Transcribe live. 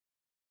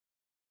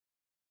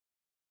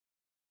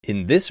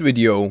In this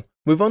video,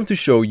 we want to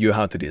show you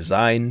how to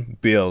design,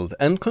 build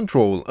and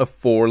control a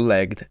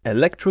four-legged,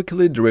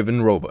 electrically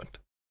driven robot.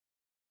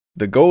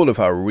 The goal of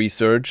our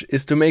research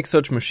is to make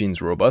such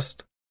machines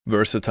robust,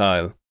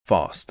 versatile,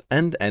 fast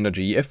and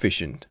energy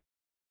efficient.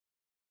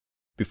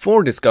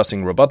 Before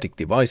discussing robotic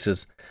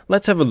devices,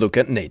 let's have a look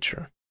at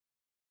nature.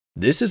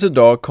 This is a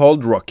dog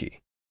called Rocky.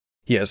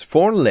 He has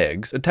 4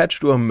 legs attached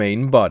to a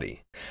main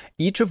body,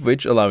 each of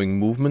which allowing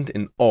movement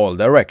in all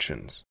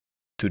directions.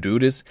 To do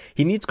this,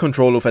 he needs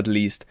control of at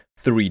least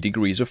 3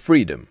 degrees of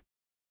freedom.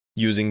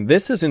 Using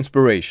this as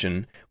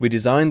inspiration, we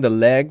designed a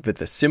leg with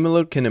a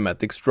similar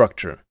kinematic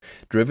structure,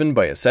 driven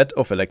by a set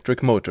of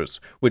electric motors,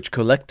 which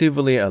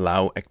collectively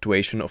allow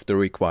actuation of the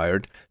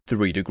required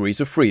 3 degrees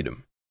of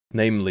freedom,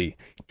 namely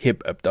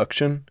hip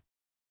abduction,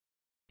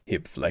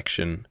 hip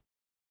flexion,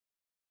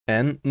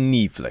 and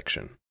knee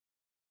flexion.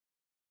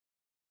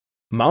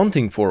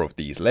 Mounting 4 of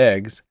these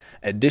legs,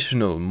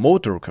 additional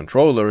motor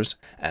controllers,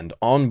 and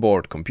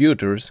onboard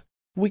computers,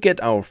 we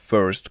get our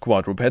first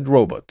quadruped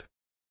robot,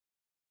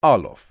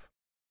 Olaf.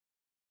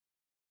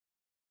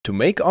 To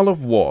make Olaf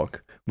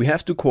walk, we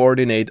have to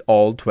coordinate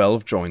all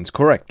 12 joints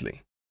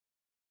correctly.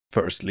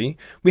 Firstly,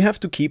 we have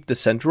to keep the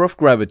center of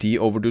gravity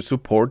over the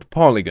support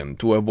polygon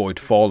to avoid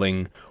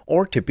falling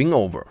or tipping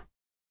over.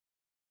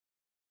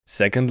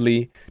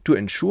 Secondly, to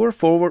ensure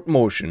forward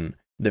motion,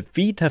 the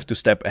feet have to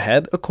step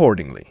ahead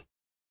accordingly.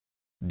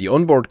 The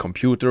onboard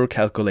computer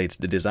calculates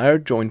the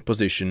desired joint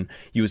position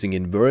using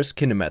inverse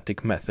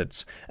kinematic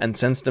methods and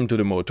sends them to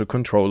the motor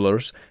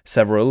controllers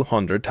several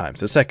hundred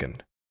times a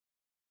second.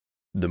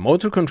 The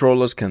motor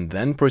controllers can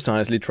then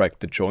precisely track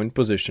the joint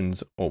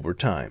positions over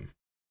time.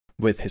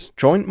 With his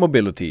joint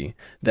mobility,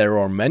 there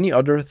are many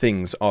other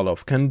things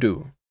Olaf can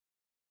do.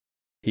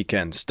 He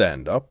can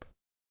stand up,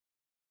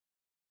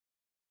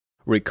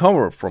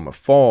 recover from a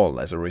fall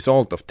as a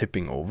result of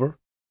tipping over,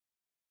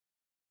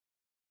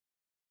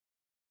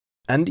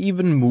 and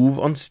even move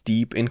on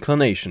steep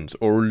inclinations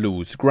or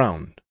loose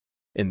ground.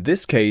 In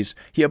this case,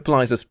 he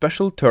applies a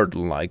special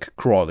turtle-like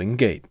crawling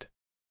gait.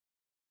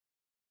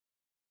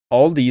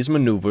 All these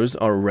maneuvers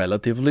are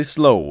relatively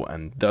slow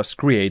and thus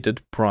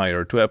created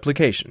prior to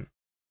application.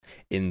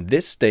 In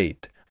this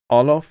state,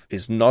 Olaf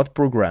is not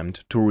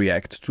programmed to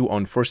react to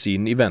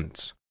unforeseen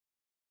events.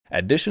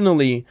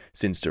 Additionally,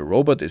 since the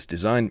robot is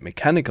designed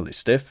mechanically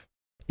stiff,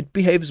 it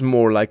behaves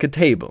more like a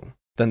table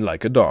than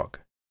like a dog.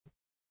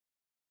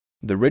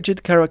 The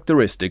rigid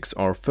characteristics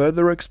are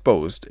further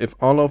exposed if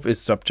Olaf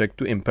is subject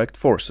to impact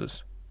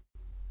forces.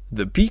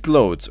 The peak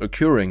loads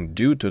occurring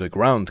due to the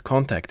ground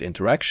contact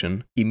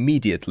interaction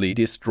immediately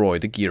destroy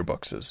the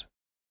gearboxes.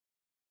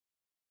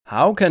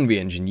 How can we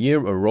engineer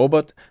a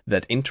robot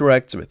that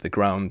interacts with the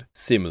ground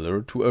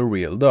similar to a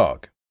real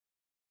dog?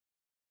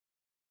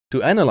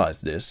 To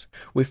analyze this,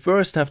 we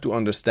first have to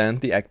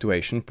understand the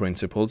actuation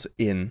principles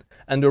in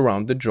and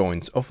around the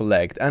joints of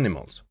legged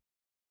animals.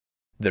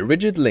 The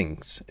rigid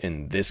links,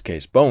 in this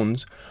case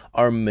bones,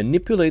 are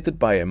manipulated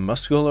by a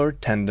muscular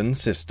tendon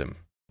system.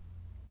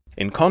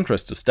 In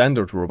contrast to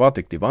standard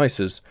robotic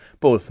devices,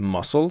 both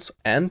muscles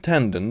and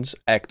tendons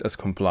act as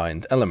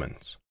compliant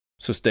elements,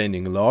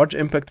 sustaining large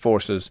impact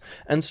forces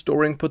and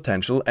storing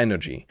potential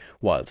energy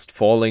whilst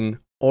falling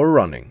or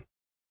running.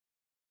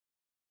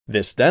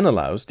 This then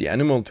allows the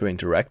animal to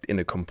interact in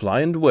a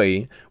compliant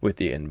way with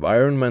the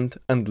environment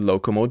and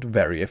locomote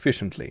very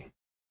efficiently.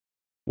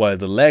 While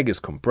the leg is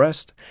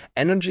compressed,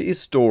 energy is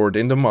stored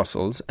in the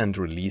muscles and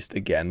released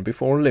again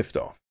before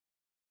liftoff.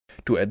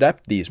 To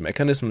adapt these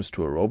mechanisms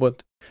to a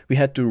robot, we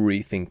had to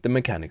rethink the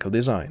mechanical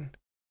design.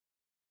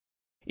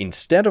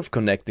 Instead of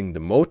connecting the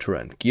motor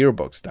and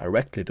gearbox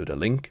directly to the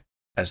link,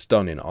 as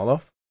done in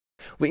Olaf,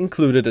 we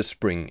included a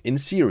spring in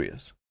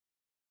series.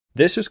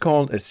 This is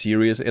called a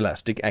series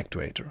elastic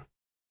actuator.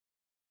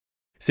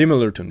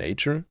 Similar to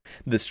nature,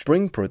 the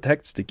spring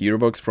protects the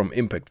gearbox from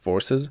impact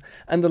forces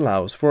and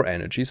allows for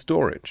energy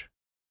storage.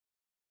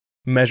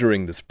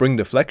 Measuring the spring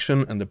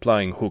deflection and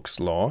applying Hooke's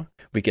law,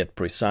 we get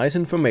precise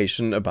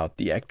information about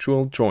the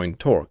actual joint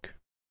torque.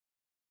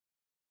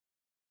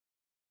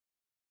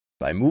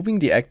 By moving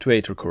the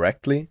actuator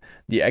correctly,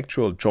 the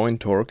actual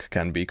joint torque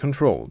can be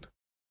controlled.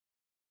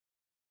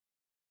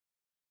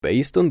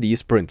 Based on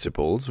these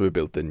principles, we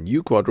built a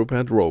new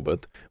quadruped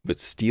robot with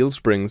steel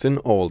springs in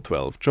all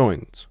 12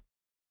 joints.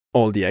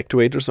 All the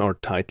actuators are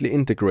tightly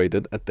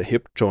integrated at the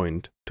hip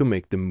joint to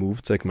make the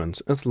moved segments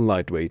as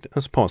lightweight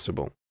as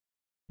possible.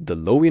 The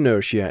low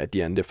inertia at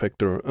the end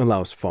effector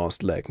allows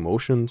fast leg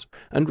motions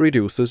and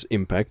reduces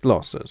impact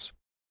losses.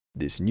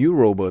 This new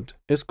robot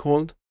is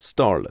called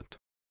Starlet.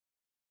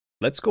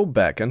 Let's go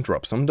back and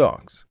drop some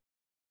dogs.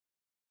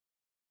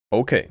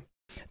 Okay,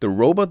 the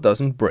robot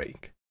doesn't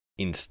brake.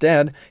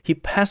 Instead, he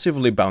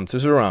passively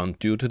bounces around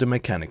due to the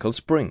mechanical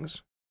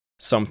springs,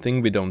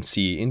 something we don't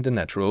see in the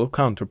natural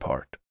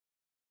counterpart.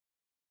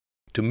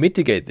 To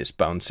mitigate this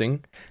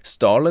bouncing,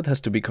 Starlet has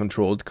to be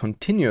controlled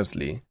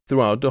continuously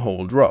throughout the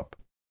whole drop.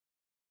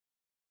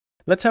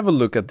 Let's have a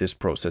look at this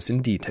process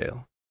in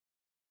detail.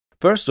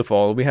 First of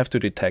all, we have to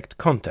detect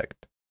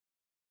contact.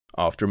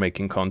 After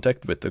making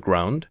contact with the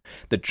ground,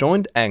 the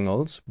joint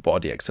angles,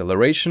 body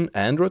acceleration,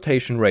 and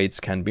rotation rates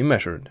can be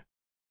measured.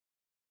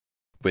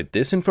 With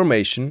this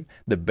information,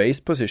 the base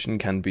position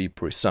can be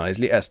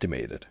precisely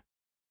estimated.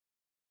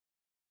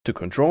 To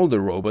control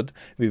the robot,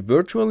 we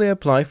virtually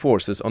apply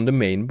forces on the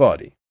main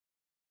body.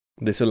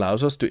 This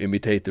allows us to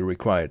imitate the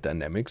required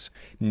dynamics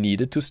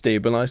needed to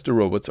stabilize the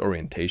robot's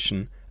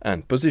orientation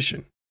and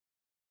position.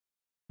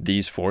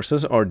 These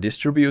forces are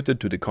distributed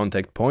to the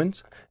contact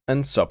points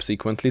and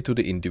subsequently to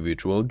the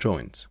individual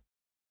joints.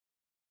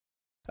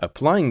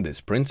 Applying this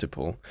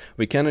principle,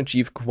 we can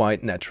achieve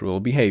quite natural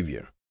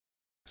behavior.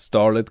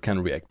 Starlet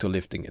can react to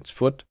lifting its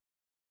foot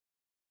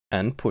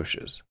and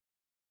pushes.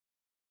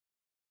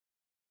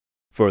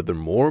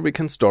 Furthermore, we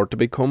can start to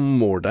become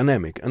more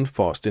dynamic and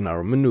fast in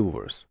our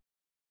maneuvers.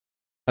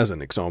 As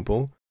an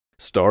example,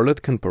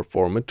 Starlet can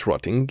perform a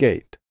trotting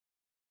gait.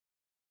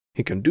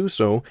 He can do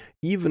so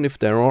even if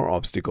there are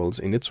obstacles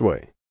in its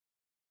way.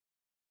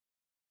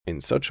 In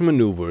such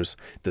maneuvers,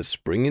 the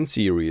spring in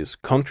series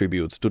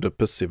contributes to the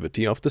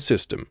passivity of the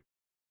system.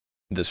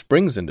 The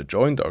springs in the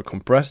joint are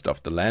compressed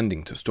after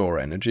landing to store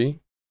energy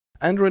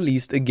and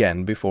released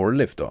again before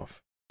liftoff,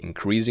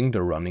 increasing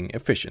the running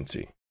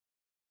efficiency.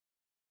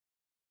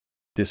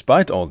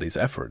 Despite all these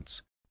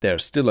efforts,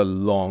 there's still a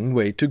long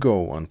way to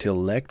go until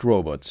legged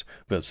robots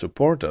will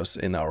support us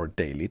in our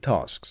daily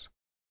tasks.